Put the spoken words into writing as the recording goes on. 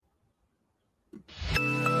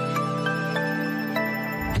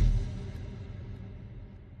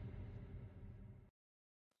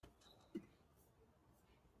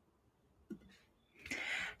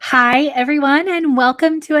Hi, everyone, and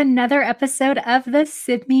welcome to another episode of the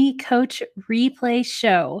Sydney Coach Replay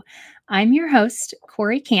Show. I'm your host,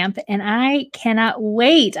 Corey Camp, and I cannot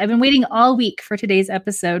wait. I've been waiting all week for today's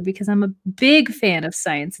episode because I'm a big fan of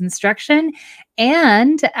science instruction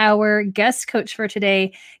and our guest coach for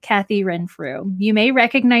today, Kathy Renfrew. You may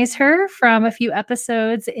recognize her from a few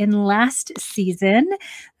episodes in last season.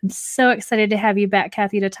 I'm so excited to have you back,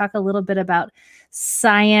 Kathy, to talk a little bit about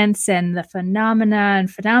science and the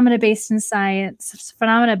phenomena-based science.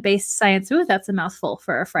 Ooh, that's a mouthful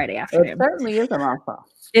for a Friday afternoon. It certainly is a mouthful.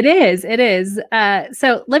 It is.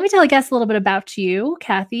 So let me tell a guest a little bit about you,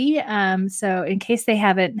 Kathy. So in case they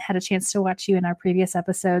haven't had a chance to watch you in our previous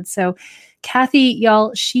episodes. So Kathy,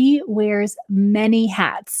 y'all, she wears many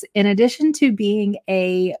hats. In addition to being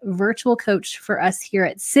a virtual coach for us here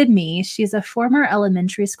at Sydney, she's a former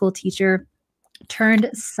elementary school teacher turned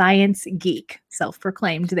science geek,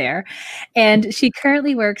 self-proclaimed there. And she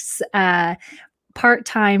currently works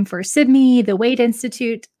part-time for Sydney, the Wade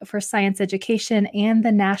Institute for Science Education, and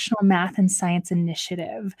the National Math and Science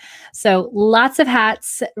Initiative. So lots of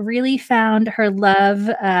hats. Really found her love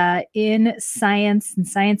in science and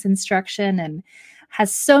science instruction, and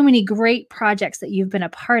has so many great projects that you've been a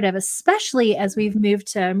part of, especially as we've moved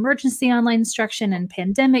to emergency online instruction and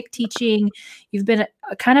pandemic teaching. You've been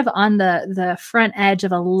kind of on the front edge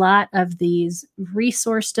of a lot of these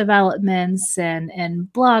resource developments and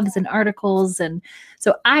blogs and articles. And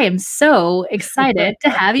so I am so excited to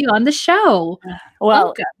have you on the show.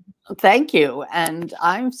 Well, thank you. And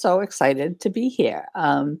I'm so excited to be here.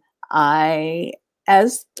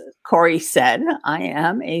 As Corey said, I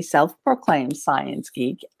am a self-proclaimed science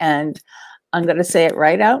geek, and I'm going to say it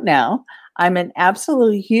right out now. I'm an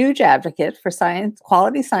absolute huge advocate for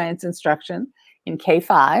quality science instruction in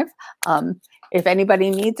K-5. If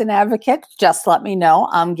anybody needs an advocate, just let me know.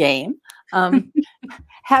 I'm game.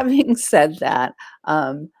 Having said that,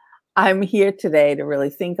 I'm here today to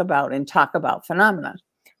really think about and talk about phenomena.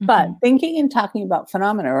 But thinking and talking about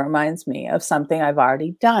phenomena reminds me of something I've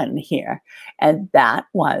already done here, and that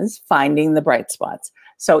was finding the bright spots.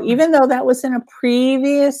 So even though that was in a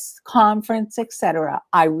previous conference, etc.,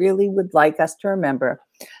 I really would like us to remember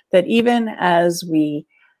that even as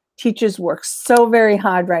teachers work so very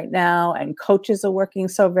hard right now, and coaches are working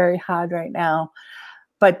so very hard right now,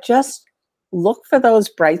 but just look for those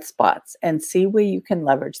bright spots and see where you can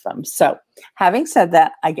leverage them. So having said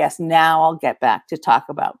that, I guess now I'll get back to talk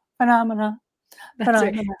about phenomena.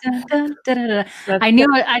 Right. I knew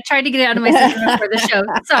it. I tried to get it out of my system before the show.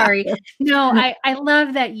 Sorry. No, I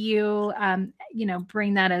love that you,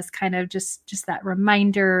 bring that as kind of just that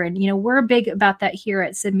reminder. And, we're big about that here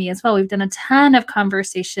at Sydney as well. We've done a ton of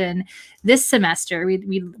conversation this semester.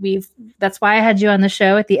 That's why I had you on the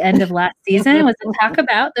show at the end of last season, was to talk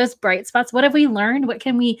about those bright spots. What have we learned? What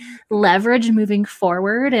can we leverage moving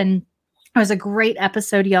forward? And it was a great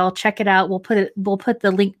episode, y'all. Check it out. We'll put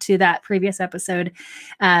the link to that previous episode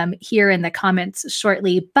here in the comments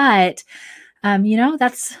shortly. But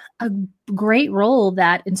that's a great role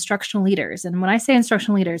that instructional leaders, and when I say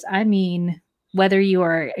instructional leaders, I mean whether you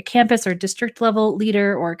are a campus or district level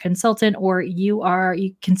leader or consultant, or you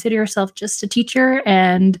consider yourself just a teacher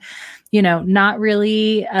and not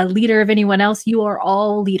really a leader of anyone else, you are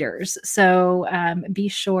all leaders. So be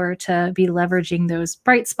sure to be leveraging those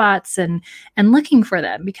bright spots and looking for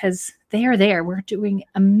them, because they are there. We're doing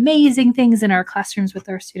amazing things in our classrooms with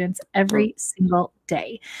our students every single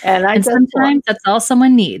day. And sometimes that's all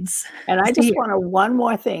someone needs. And I just want one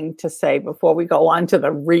more thing to say before we go on to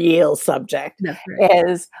the real subject.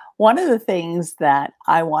 Is one of the things that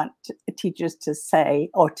I want teachers to say,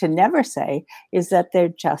 or to never say, is that they're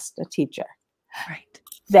just a teacher. Right.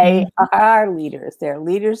 They are leaders. They're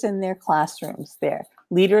leaders in their classrooms. They're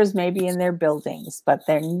leaders maybe in their buildings, but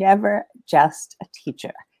they're never just a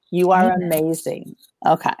teacher. You are amazing.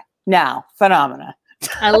 Okay. Now, phenomena.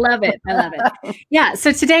 I love it. Yeah.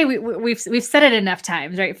 So today we've said it enough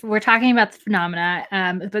times, right? We're talking about the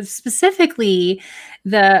phenomena, but specifically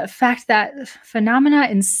the fact that phenomena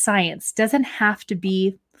in science doesn't have to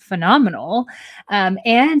be phenomenal,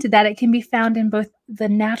 and that it can be found in both the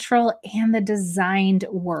natural and the designed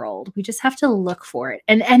world. We just have to look for it,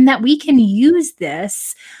 and that we can use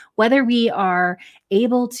this, whether we are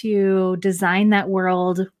able to design that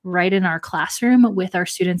world right in our classroom with our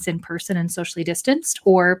students in person and socially distanced,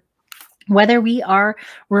 or whether we are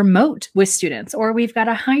remote with students, or we've got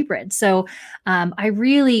a hybrid. So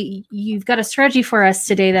you've got a strategy for us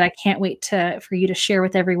today that I can't wait for you to share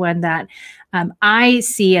with everyone, that I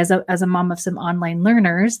see as a mom of some online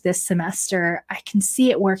learners this semester. I can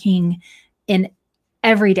see it working in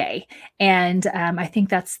every day. And I think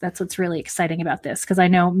that's what's really exciting about this, because I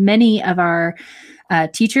know many of our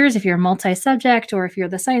teachers, if you're multi-subject or if you're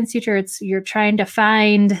the science teacher, you're trying to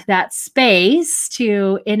find that space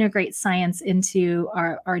to integrate science into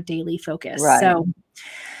our daily focus. Right.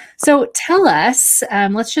 So tell us,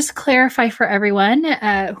 let's just clarify for everyone,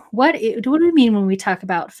 what do we mean when we talk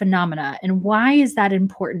about phenomena, and why is that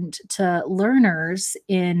important to learners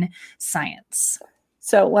in science?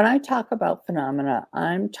 So when I talk about phenomena,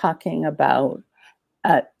 I'm talking about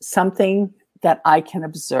something that I can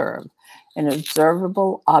observe, an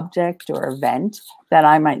observable object or event that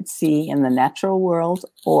I might see in the natural world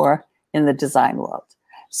or in the design world.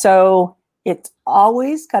 So it's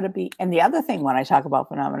always got to be, and the other thing when I talk about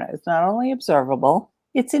phenomena, it's not only observable,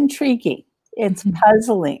 it's intriguing, it's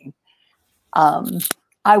puzzling.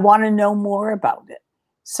 I want to know more about it.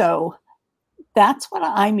 So that's what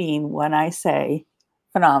I mean when I say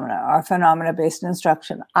phenomena or phenomena-based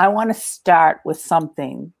instruction. I want to start with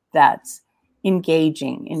something that's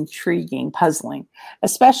engaging, intriguing, puzzling,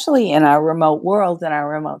 especially in our remote world, in our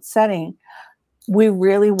remote setting. We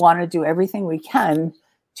really want to do everything we can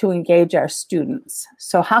to engage our students.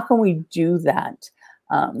 So how can we do that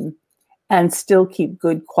and still keep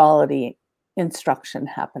good quality instruction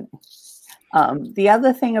happening? The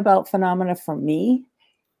other thing about phenomena for me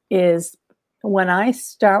is when I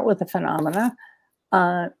start with a phenomena,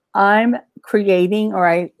 I'm creating, or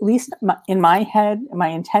at least in my head, my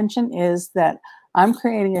intention is that I'm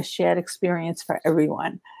creating a shared experience for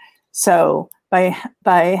everyone. So by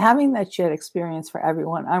having that shared experience for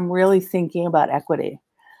everyone, I'm really thinking about equity.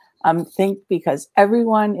 Because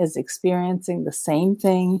everyone is experiencing the same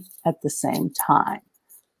thing at the same time,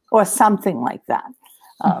 or something like that.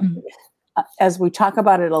 As we talk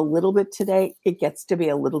about it a little bit today, it gets to be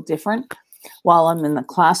a little different. While I'm in the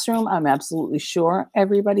classroom, I'm absolutely sure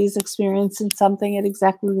everybody's experiencing something at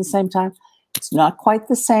exactly the same time. It's not quite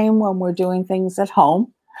the same when we're doing things at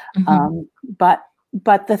home, but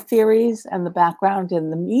the theories and the background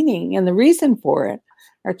and the meaning and the reason for it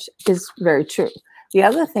is very true. The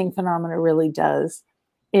other thing phenomena really does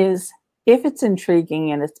is, if it's intriguing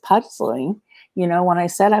and it's puzzling, when I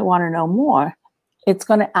said I want to know more, it's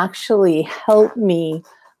going to actually help me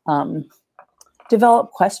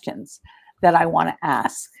develop questions that I want to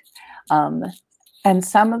ask. And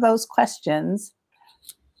some of those questions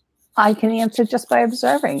I can answer just by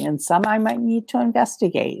observing, and some I might need to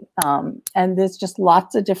investigate. And there's just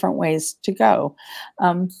lots of different ways to go.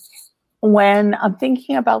 When I'm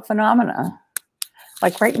thinking about phenomena,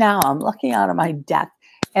 like right now, I'm looking out of my deck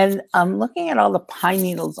and I'm looking at all the pine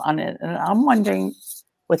needles on it. And I'm wondering,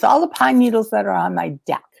 with all the pine needles that are on my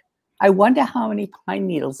deck, I wonder how many pine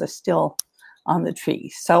needles are still on the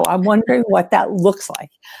tree. So I'm wondering what that looks like.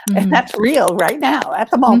 And that's real right now at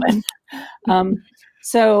the moment.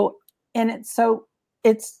 So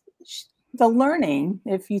it's the learning.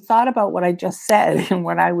 If you thought about what I just said and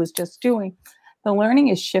what I was just doing, the learning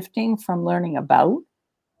is shifting from learning about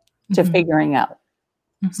to figuring out.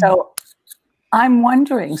 So I'm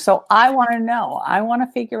wondering, so I want to know, I want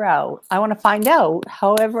to figure out, I want to find out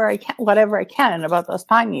however I can, whatever I can about those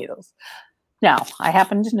pine needles. Now, I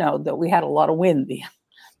happen to know that we had a lot of wind,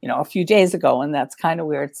 a few days ago, and that's kind of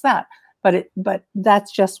where it's at. But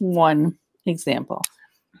that's just one example.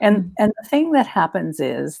 And the thing that happens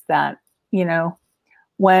is that,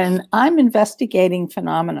 when I'm investigating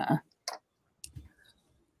phenomena,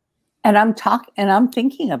 and I'm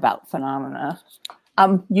thinking about phenomena,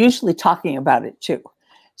 I'm usually talking about it too.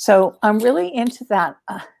 So I'm really into that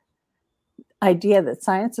idea that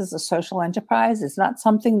science is a social enterprise. It's not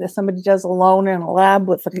something that somebody does alone in a lab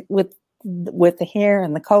with the hair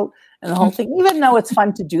and the coat and the whole thing, even though it's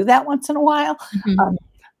fun to do that once in a while.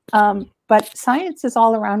 But science is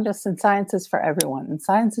all around us, and science is for everyone, and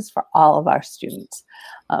science is for all of our students.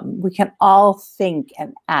 We can all think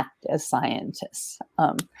and act as scientists.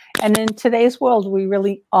 And in today's world, we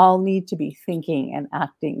really all need to be thinking and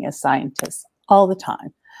acting as scientists all the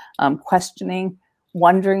time, questioning,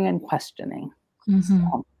 wondering and questioning.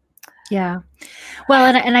 So, yeah.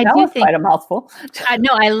 Well, and I do think quite a mouthful.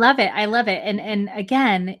 No, I love it. I love it. And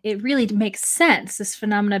again, it really makes sense, this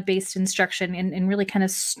phenomena-based instruction, and really kind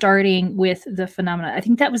of starting with the phenomena. I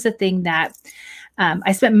think that was the thing that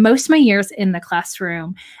I spent most of my years in the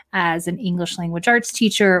classroom as an English language arts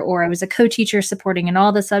teacher, or I was a co-teacher supporting in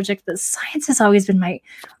all the subjects. But science has always been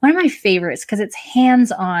one of my favorites because it's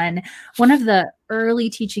hands-on. One of the early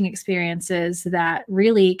teaching experiences that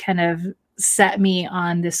really kind of set me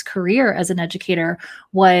on this career as an educator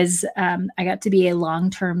was I got to be a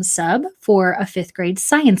long-term sub for a 5th grade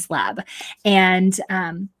science lab. And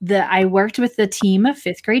I worked with the team of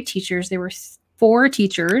 5th grade teachers. There were 4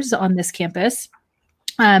 teachers on this campus.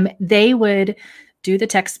 They would do the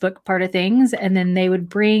textbook part of things, and then they would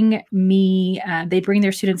bring they'd bring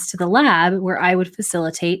their students to the lab where I would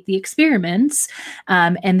facilitate the experiments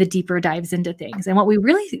and the deeper dives into things. And what we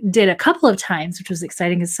really did a couple of times, which was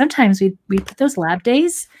exciting, is sometimes we put those lab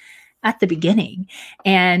days at the beginning,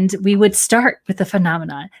 and we would start with the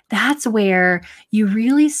phenomenon. That's where you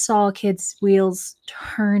really saw kids' wheels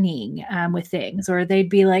turning with things, or they'd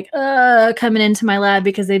be like, coming into my lab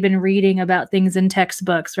because they've been reading about things in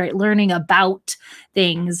textbooks, right? Learning about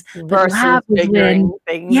things. Versus lab was figuring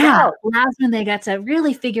things out. Labs when they got to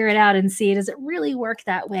really figure it out and see, does it really work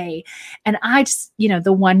that way? And I just,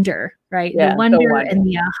 the wonder, right? Yeah, the wonder and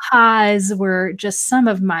the ahas were just some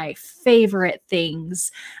of my favorite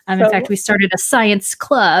things. In fact, we started a science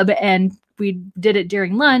club and we did it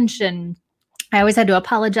during lunch, and I always had to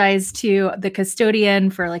apologize to the custodian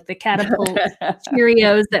for like the catapult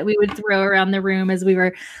Cheerios that we would throw around the room as we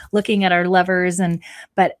were looking at our levers.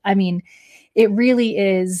 But I mean, it really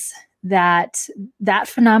is that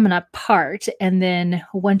phenomena part. And then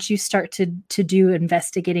once you start to do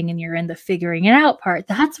investigating and you're in the figuring it out part,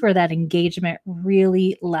 that's where that engagement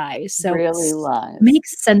really lies. So it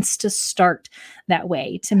makes sense to start that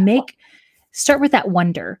way, start with that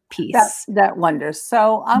wonder piece. That wonder.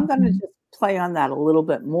 So I'm going to just play on that a little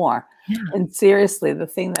bit more. Yeah. And seriously, the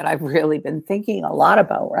thing that I've really been thinking a lot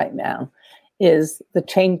about right now is the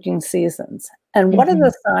changing seasons. And what are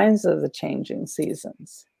the signs of the changing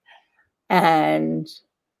seasons? And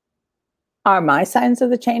are my signs of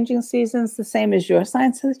the changing seasons the same as your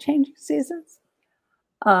signs of the changing seasons?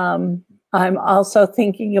 I'm also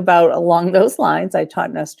thinking about along those lines. I taught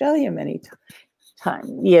in Australia many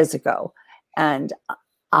years ago, and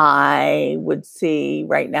I would see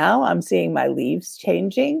right now, I'm seeing my leaves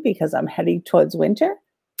changing because I'm heading towards winter.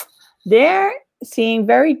 They're seeing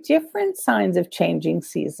very different signs of changing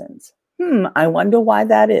seasons. I wonder why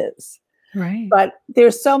that is. Right. But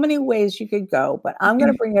there's so many ways you could go, but I'm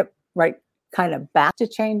going to bring it right kind of back to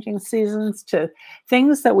changing seasons, to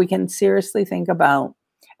things that we can seriously think about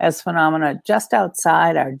as phenomena just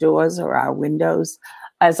outside our doors or our windows.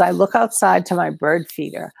 As I look outside to my bird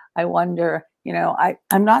feeder, I wonder,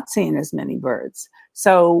 I'm not seeing as many birds.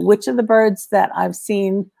 So which of the birds that I've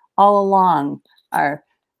seen all along are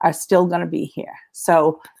still going to be here?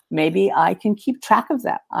 So maybe I can keep track of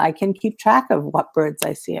that. I can keep track of what birds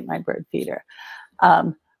I see at my bird feeder.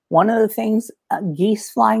 One of the things,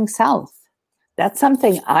 geese flying south. That's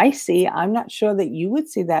something I see. I'm not sure that you would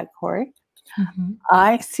see that, Corey.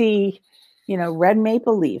 I see, red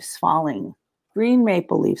maple leaves falling, green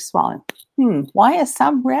maple leaves falling. Why is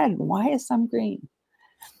some red? Why is some green?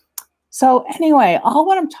 So anyway, all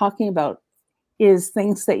what I'm talking about is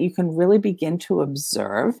things that you can really begin to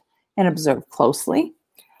observe and observe closely.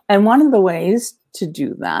 And one of the ways to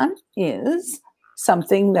do that is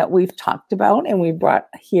something that we've talked about and we brought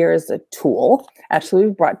here as a tool. Actually,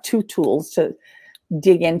 we brought 2 tools to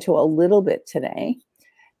dig into a little bit today.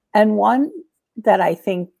 And one that I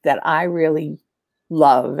think that I really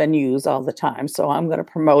love and use all the time, so I'm going to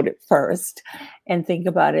promote it first and think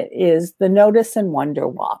about it, is the Notice and Wonder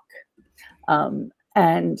Walk.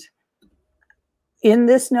 And in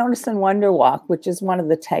this Notice and Wonder Walk, which is one of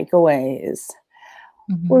the takeaways,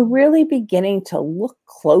 we're really beginning to look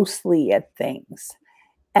closely at things.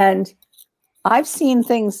 And I've seen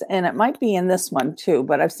things, and it might be in this one too,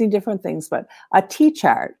 but I've seen different things, but a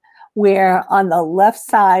T-chart where on the left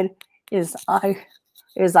side is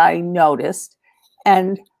I noticed,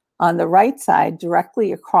 and on the right side,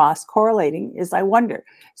 directly across, correlating, is I wonder.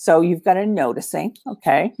 So you've got a noticing,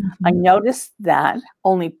 okay? I noticed that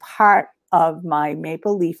only part of my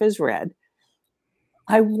maple leaf is red.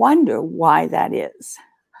 I wonder why that is.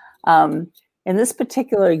 In this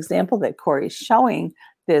particular example that Corey's showing,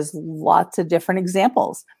 there's lots of different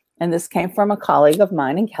examples. And this came from a colleague of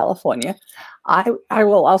mine in California. I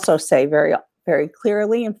will also say very, very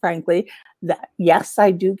clearly and frankly that, yes,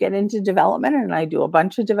 I do get into development and I do a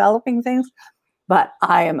bunch of developing things, but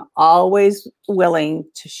I am always willing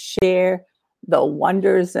to share the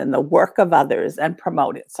wonders and the work of others and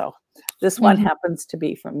promote it. So this one happens to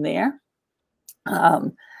be from there.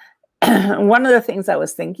 One of the things I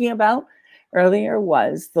was thinking about earlier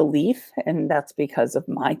was the leaf, and that's because of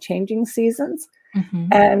my changing seasons.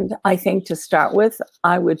 And I think to start with,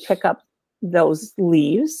 I would pick up those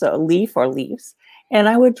leaves, a leaf or leaves, and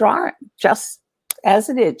I would draw it just as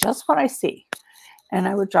it is, just what I see. And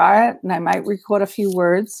I would draw it, and I might record a few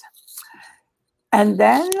words. And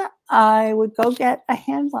then I would go get a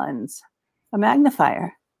hand lens, a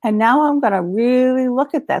magnifier. And now I'm going to really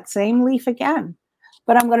look at that same leaf again,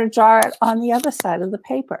 but I'm going to draw it on the other side of the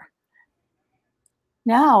paper.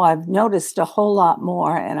 now I've noticed a whole lot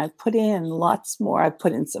more, and I've put in lots more. I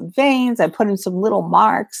put in some veins. I put in some little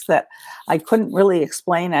marks that I couldn't really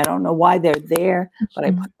explain. I don't know why they're there, but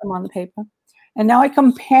I put them on the paper. And now I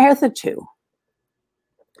compare the two.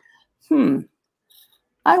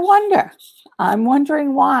 I wonder. I'm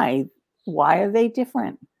wondering why. Why are they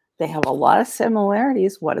different? They have a lot of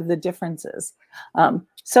similarities. What are the differences?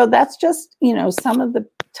 So that's just, some of the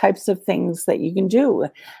types of things that you can do.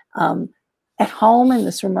 At home in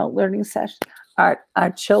this remote learning session,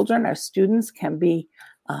 our children, our students can be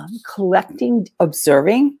collecting,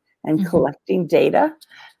 observing, and collecting data,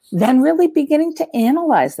 then really beginning to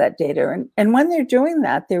analyze that data. And when they're doing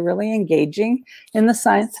that, they're really engaging in the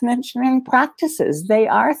science and engineering practices. They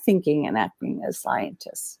are thinking and acting as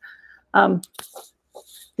scientists.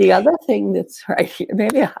 The other thing that's right here,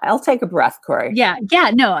 maybe I'll take a breath, Corey. Yeah.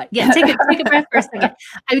 Take a breath for a second,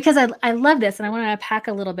 because I love this, and I want to unpack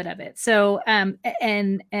a little bit of it. So,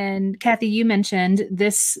 and Kathy, you mentioned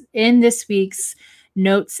this in this week's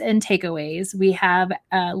notes and takeaways. We have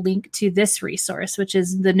a link to this resource, which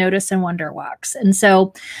is the Notice and Wonder Walks. And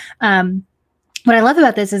so, what I love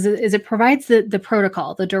about this is it provides the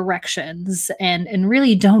protocol, the directions, and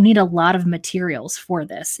really don't need a lot of materials for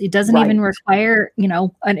this. It doesn't even require,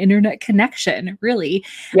 an internet connection, really.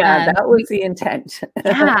 Yeah, that was the intent.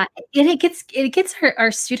 Yeah, and it gets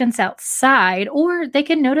our students outside, or they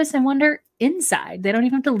can notice and wonder inside. They don't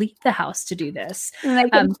even have to leave the house to do this. And they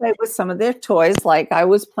can play with some of their toys, like I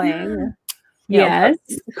was playing. Yes.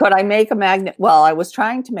 Could I make a magnet? Well, I was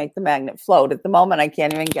trying to make the magnet float. At the moment, I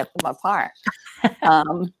can't even get them apart.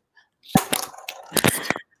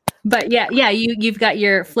 But yeah, you've got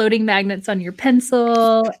your floating magnets on your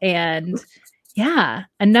pencil, and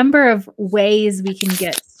a number of ways we can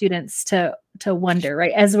get students to wonder,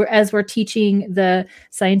 right? As we're teaching the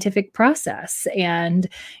scientific process, and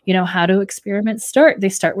how do experiments start? They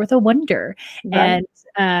start with a wonder, and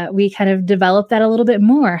we kind of develop that a little bit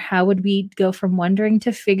more. How would we go from wondering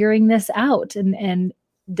to figuring this out and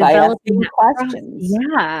developing questions?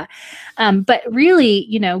 But really,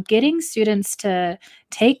 getting students to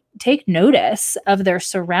take notice of their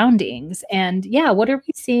surroundings, and what are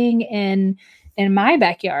we seeing in my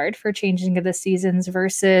backyard for changing of the seasons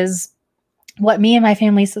versus what me and my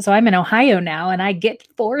family. So I'm in Ohio now, and I get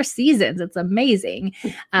 4 seasons. It's amazing.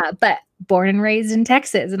 But born and raised in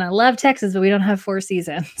Texas, and I love Texas, but we don't have 4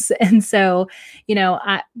 seasons. And so,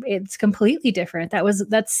 it's completely different.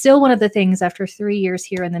 That's still one of the things after 3 years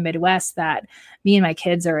here in the Midwest that me and my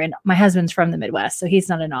kids are in. My husband's from the Midwest, so he's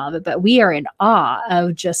not in awe of it, but we are in awe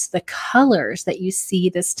of just the colors that you see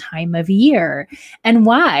this time of year, and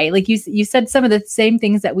why. Like you said some of the same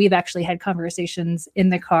things that we've actually had conversations in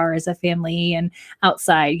the car as a family and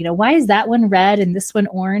outside. Why is that one red and this one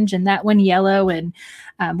orange and that one yellow, and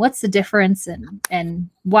what's the difference, and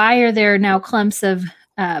why are there now clumps of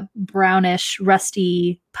brownish,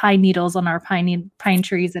 rusty pine needles on our pine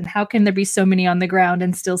trees, and how can there be so many on the ground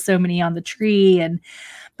and still so many on the tree?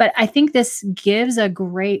 But I think this gives a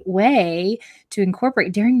great way to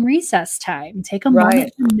incorporate during recess time. Take a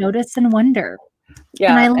moment to notice and wonder.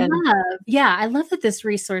 Yeah, and I love that this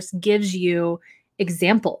resource gives you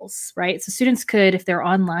examples, right? So students could, if they're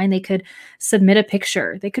online, they could submit a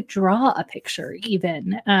picture. They could draw a picture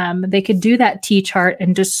even. They could do that T-chart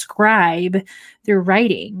and describe through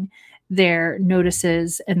writing their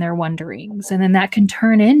notices and their wonderings. And then that can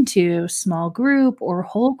turn into small group or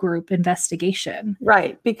whole group investigation.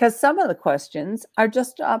 Right, because some of the questions are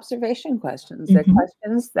just observation questions. They're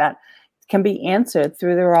questions that can be answered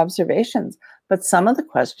through their observations. But some of the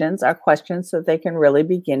questions are questions that they can really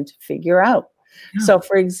begin to figure out. So,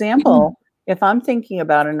 for example, if I'm thinking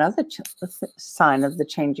about another sign of the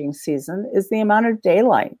changing season is the amount of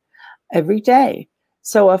daylight every day.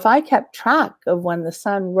 So if I kept track of when the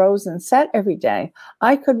sun rose and set every day,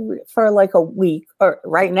 I could, for like a week, or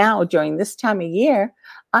right now during this time of year,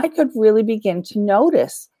 I could really begin to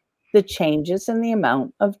notice the changes in the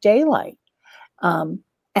amount of daylight. And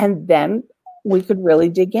then we could really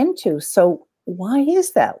dig into, so why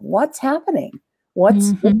is that? What's happening?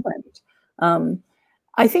 What's different?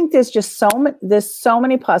 I think there's just so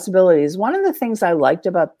many possibilities. One of the things I liked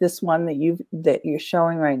about this one that you're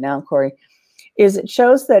showing right now, Corey, is it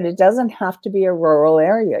shows that it doesn't have to be a rural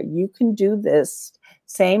area. You can do this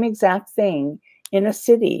same exact thing in a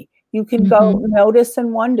city. You can go notice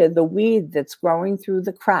and wonder the weed that's growing through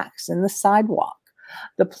the cracks in the sidewalk,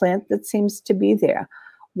 the plant that seems to be there.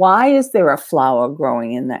 Why is there a flower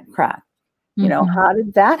growing in that crack? How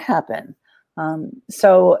did that happen?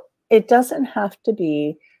 So it doesn't have to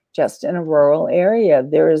be just in a rural area.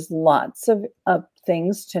 There is lots of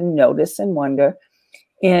things to notice and wonder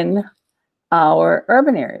in our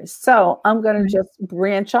urban areas. So I'm going to just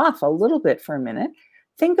branch off a little bit for a minute.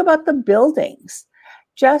 Think about the buildings.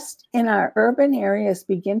 Just in our urban areas,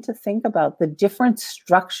 begin to think about the different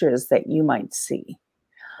structures that you might see.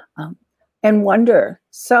 And wonder,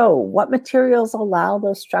 so what materials allow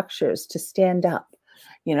those structures to stand up?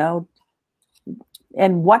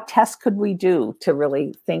 And what tests could we do to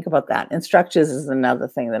really think about that? And structures is another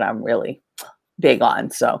thing that I'm really big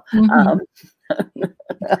on. So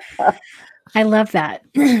I love that.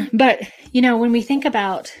 But, when we think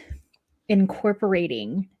about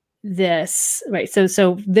incorporating this, right?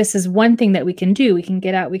 So this is one thing that we can do. We can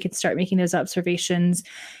get out, we can start making those observations,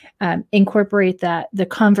 incorporate the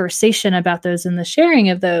conversation about those and the sharing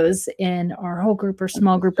of those in our whole group or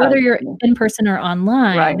small group, whether you're in person or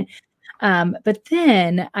online. Right. But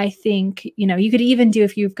then I think, you could even do,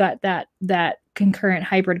 if you've got that concurrent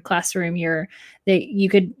hybrid classroom, you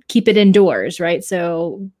could keep it indoors, right?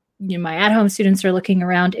 So my at-home students are looking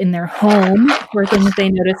around in their home for things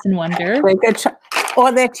they notice and wonder. Or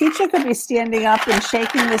their teacher could be standing up and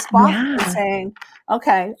shaking this box and saying,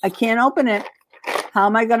 okay, I can't open it. How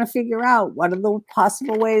am I going to figure out? What are the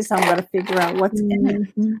possible ways I'm going to figure out what's in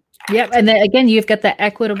it? Yep. And then again, you've got the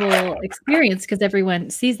equitable experience because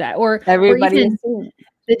everyone sees that. Or even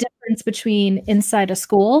the difference between inside a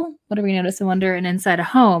school, what do we notice and wonder, and inside a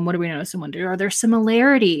home, what do we notice and wonder? Are there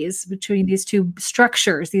similarities between these two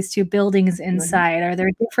structures, these two buildings inside? Are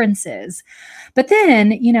there differences? But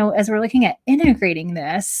then, as we're looking at integrating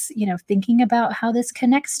this, thinking about how this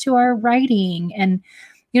connects to our writing, and,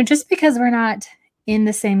 just because we're not in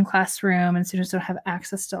the same classroom and students don't have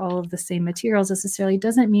access to all of the same materials necessarily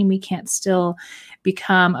doesn't mean we can't still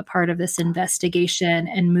become a part of this investigation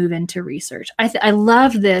and move into research. I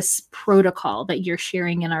love this protocol that you're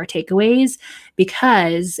sharing in our takeaways,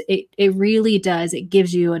 because it really does. It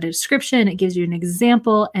gives you a description, it gives you an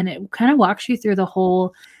example, and it kind of walks you through the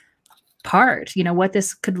whole part, what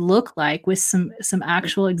this could look like with some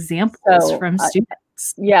actual examples from students.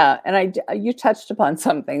 Yeah. And you touched upon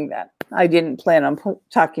something that I didn't plan on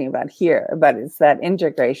talking about here, but it's that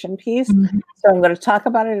integration piece. Mm-hmm. So I'm going to talk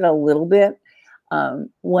about it a little bit.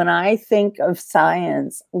 When I think of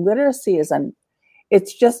science, literacy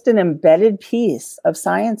it's just an embedded piece of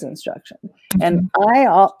science instruction. Mm-hmm. And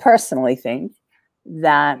I personally think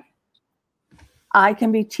that I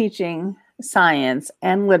can be teaching science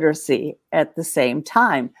and literacy at the same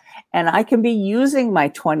time. And I can be using my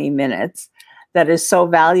 20 minutes that is so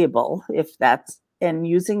valuable and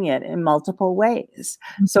using it in multiple ways.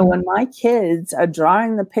 Mm-hmm. So when my kids are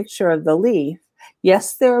drawing the picture of the leaf,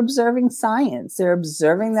 yes, they're observing science, they're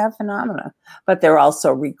observing that phenomena, but they're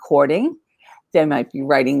also recording. They might be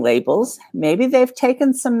writing labels. Maybe they've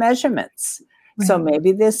taken some measurements. Right. So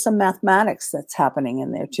maybe there's some mathematics that's happening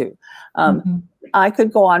in there too. I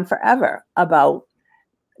could go on forever about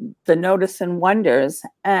the notice and wonders,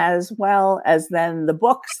 as well as then the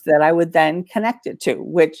books that I would then connect it to,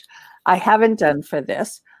 which I haven't done for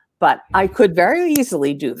this, but I could very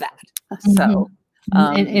easily do that. Mm-hmm. So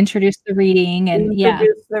and introduce the reading and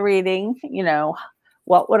the reading,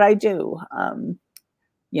 what would I do? And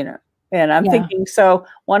I'm thinking, so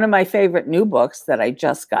one of my favorite new books that I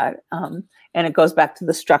just got, and it goes back to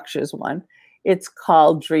the structures one, it's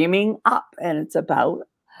called Dreaming Up, and it's about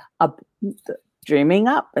dreaming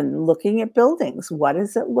up and looking at buildings. What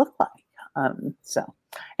does it look like? So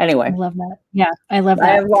anyway. I love that. Yeah, I love that.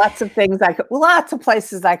 I have lots of things lots of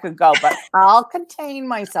places I could go, but I'll contain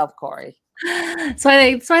myself, Corey. So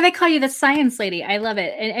why they call you the science lady. I love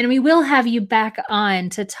it. And we will have you back on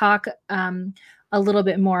to talk a little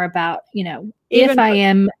bit more about, if I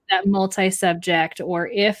am that multi-subject or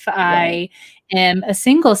if I am a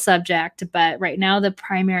single subject, but right now the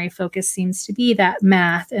primary focus seems to be that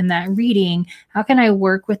math and that reading. How can I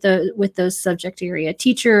work with those subject area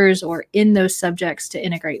teachers or in those subjects to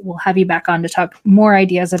integrate? We'll have you back on to talk more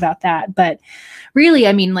ideas about that. But really,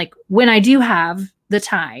 when I do have the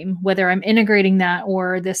time, whether I'm integrating that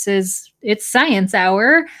or it's science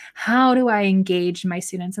hour, how do I engage my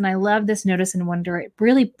students? And I love this notice and wonder. It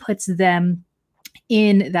really puts them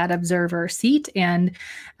in that observer seat, and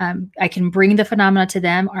I can bring the phenomena to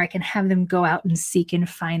them, or I can have them go out and seek and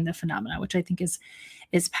find the phenomena, which I think is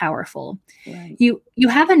powerful. Right. You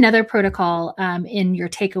have another protocol in your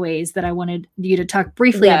takeaways that I wanted you to talk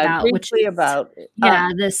briefly about,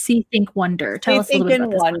 the See, Think, Wonder. Tell us a little bit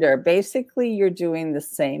about this. Wonder. Basically, you're doing the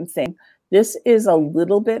same thing. This is a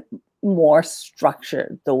little bit more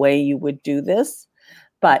structured, the way you would do this.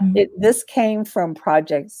 But this came from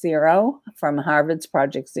Project Zero, from Harvard's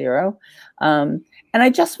Project Zero. And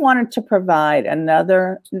I just wanted to provide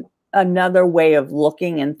another way of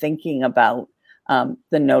looking and thinking about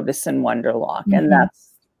the notice and wonder lock. Mm-hmm. And that's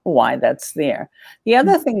why that's there. The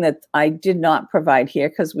other thing that I did not provide here,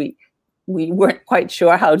 because we weren't quite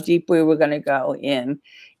sure how deep we were going to go in,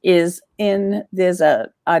 there's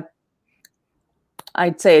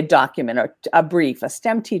I'd say a document or a brief, a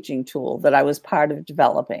STEM teaching tool that I was part of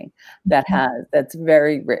developing that's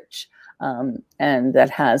very rich, and that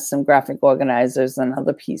has some graphic organizers and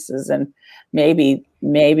other pieces. And maybe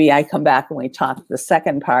I come back and we talk. The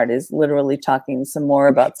second part is literally talking some more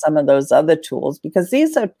about some of those other tools, because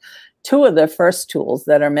these are two of the first tools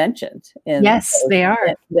that are mentioned they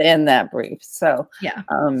are in that brief. So yeah,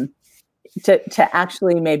 to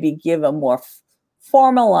actually maybe give a more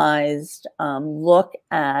formalized look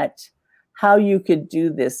at how you could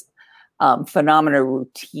do this phenomena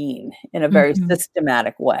routine in a very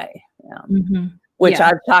systematic way, which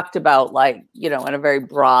I've talked about, like, in a very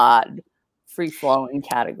broad, free-flowing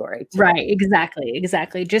category today. Right,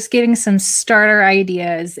 exactly. Just giving some starter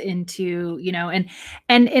ideas into, and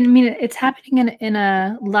I mean, it's happening in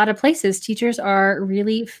a lot of places. Teachers are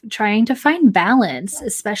really trying to find balance,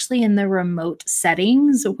 especially in the remote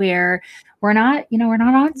settings where we're not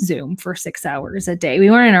on Zoom for 6 hours a day. We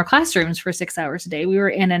weren't in our classrooms for 6 hours a day. We were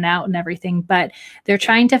in and out and everything, but they're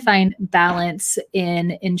trying to find balance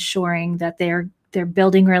in ensuring that they're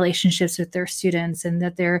building relationships with their students, and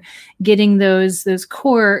that they're getting that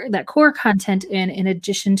core content in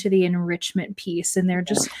addition to the enrichment piece. And they're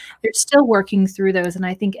still working through those. And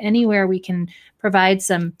I think anywhere we can provide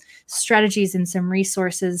some strategies and some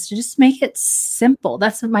resources to just make it simple.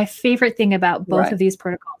 That's my favorite thing about both of these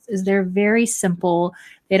protocols, is they're very simple.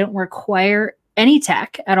 They don't require any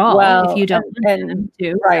tech at all, if you don't want them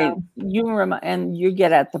to. Right. And you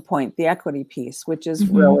get at the point, the equity piece, which is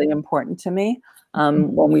really important to me.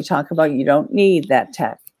 When we talk about, you don't need that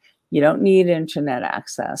tech, you don't need internet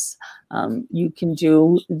access. You can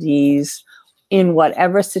do these in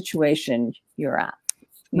whatever situation you're at.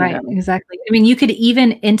 Right, exactly. I mean, you could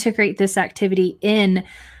even integrate this activity in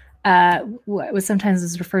what was sometimes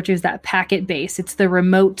is referred to as that packet base. It's the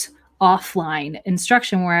remote offline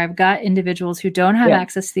instruction, where I've got individuals who don't have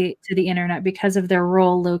access to the internet because of their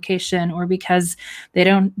rural location, or because they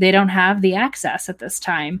don't have the access at this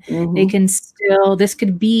time. They can still, this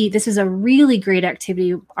is a really great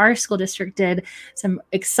activity. Our school district did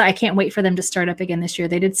I can't wait for them to start up again this year.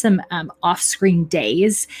 They did some off-screen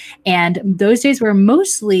days, and those days were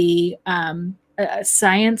mostly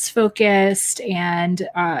science focused, and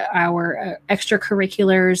our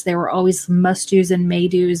extracurriculars, they were always must do's and may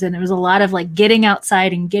do's, and it was a lot of like getting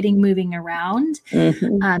outside and getting moving around. This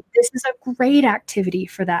is a great activity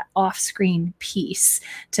for that off-screen piece,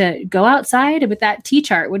 to go outside with that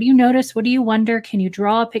T-chart. What do you notice? What do you wonder? Can you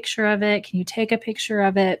draw a picture of it? Can you take a picture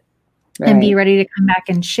of it? And be ready to come back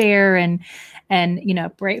and share, and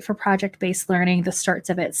great for project-based learning, the starts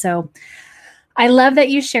of it. So I love that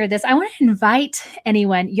you shared this. I want to invite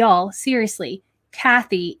anyone, y'all, seriously,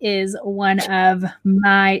 Kathy is one of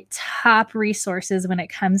my top resources when it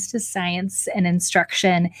comes to science and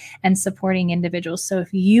instruction and supporting individuals. So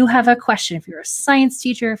if you have a question, if you're a science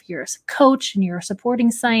teacher, if you're a coach and you're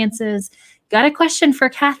supporting sciences, got a question for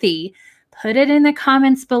Kathy, put it in the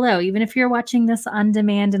comments below. Even if you're watching this on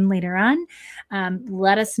demand and later on,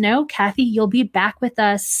 let us know. Kathy, you'll be back with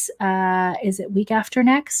us. Is it week after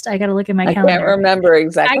next? I got to look at my calendar. I can't remember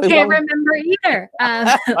exactly. I can't remember either.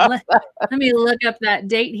 Let me look up that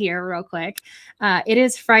date here real quick. It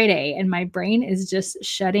is Friday, and my brain is just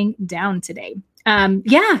shutting down today.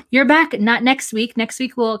 You're back. Not next week. Next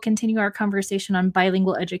week, we'll continue our conversation on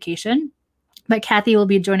bilingual education. But Kathy will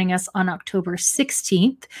be joining us on October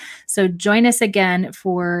 16th. So join us again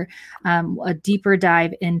for a deeper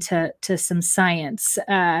dive into some science.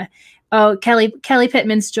 Kelly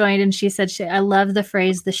Pittman's joined, and she said, I love the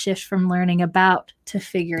phrase, the shift from learning about to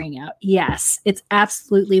figuring out. Yes, it's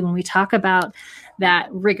absolutely, when we talk about that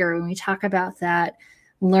rigor, when we talk about that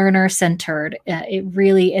learner-centered, it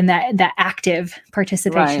really, in that active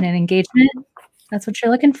participation and engagement, that's what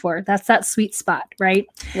you're looking for. That's that sweet spot, right?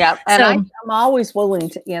 Yeah. And I'm always willing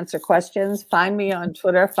to answer questions. Find me on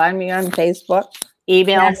Twitter. Find me on Facebook.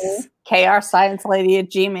 Email me,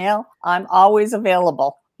 krsciencelady@gmail.com. I'm always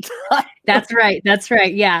available. That's right.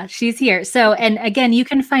 Yeah, she's here. So, and again, you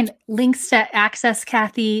can find links to access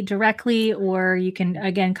Kathy directly, or you can,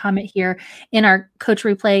 again, comment here in our Coach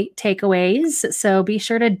Replay takeaways. So be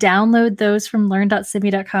sure to download those from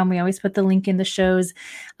learn.simi.com. We always put the link in the shows,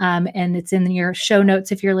 and it's in your show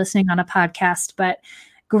notes if you're listening on a podcast. But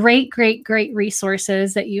great, great, great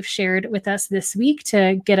resources that you've shared with us this week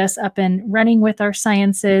to get us up and running with our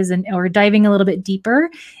sciences and or diving a little bit deeper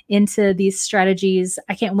into these strategies.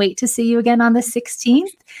 I can't wait to see you again on the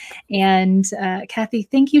 16th. And Kathy,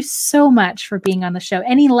 thank you so much for being on the show.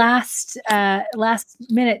 Any last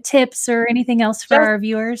minute tips or anything else for our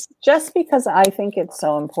viewers? Just because I think it's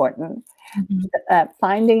so important,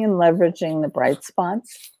 finding and leveraging the bright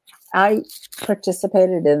spots. I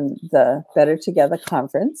participated in the Better Together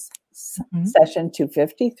conference, session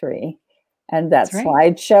 253, and that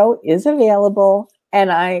slideshow is available.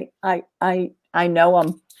 And I know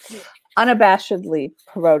I'm unabashedly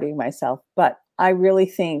promoting myself, but I really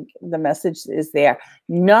think the message is there.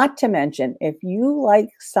 Not to mention, if you like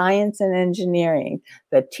science and engineering,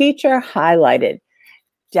 the teacher highlighted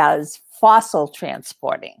does fossil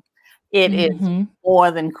transporting. It is more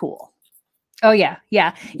than cool. Oh, yeah.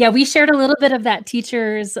 We shared a little bit of that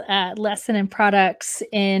teacher's lesson and products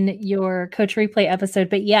in your Coach Replay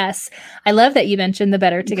episode. But yes, I love that you mentioned the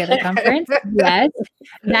Better Together conference. Yes,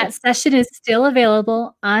 that session is still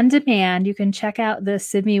available on demand. You can check out the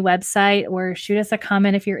SIBME website or shoot us a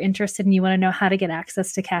comment if you're interested and you want to know how to get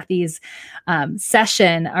access to Kathy's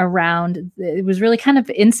session around. It was really kind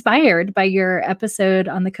of inspired by your episode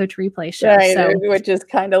on the Coach Replay show. Right, so, which is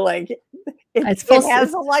kind of like... It has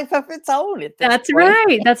a life of its own. That's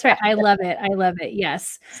right. I love it.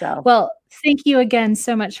 Yes. So, well, thank you again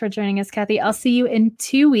so much for joining us, Kathy. I'll see you in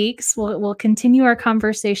 2 weeks. We'll continue our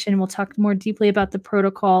conversation. We'll talk more deeply about the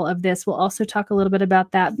protocol of this. We'll also talk a little bit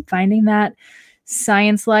about that, finding that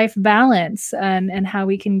science life balance and how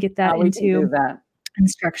we can get that into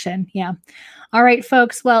instruction. Yeah. All right,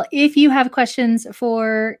 folks. Well, if you have questions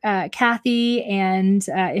for Kathy and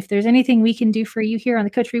if there's anything we can do for you here on the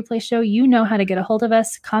Coach Replay Show, you know how to get a hold of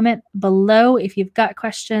us. Comment below if you've got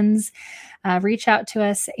questions. Reach out to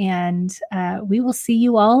us, and we will see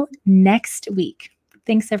you all next week.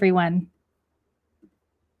 Thanks, everyone.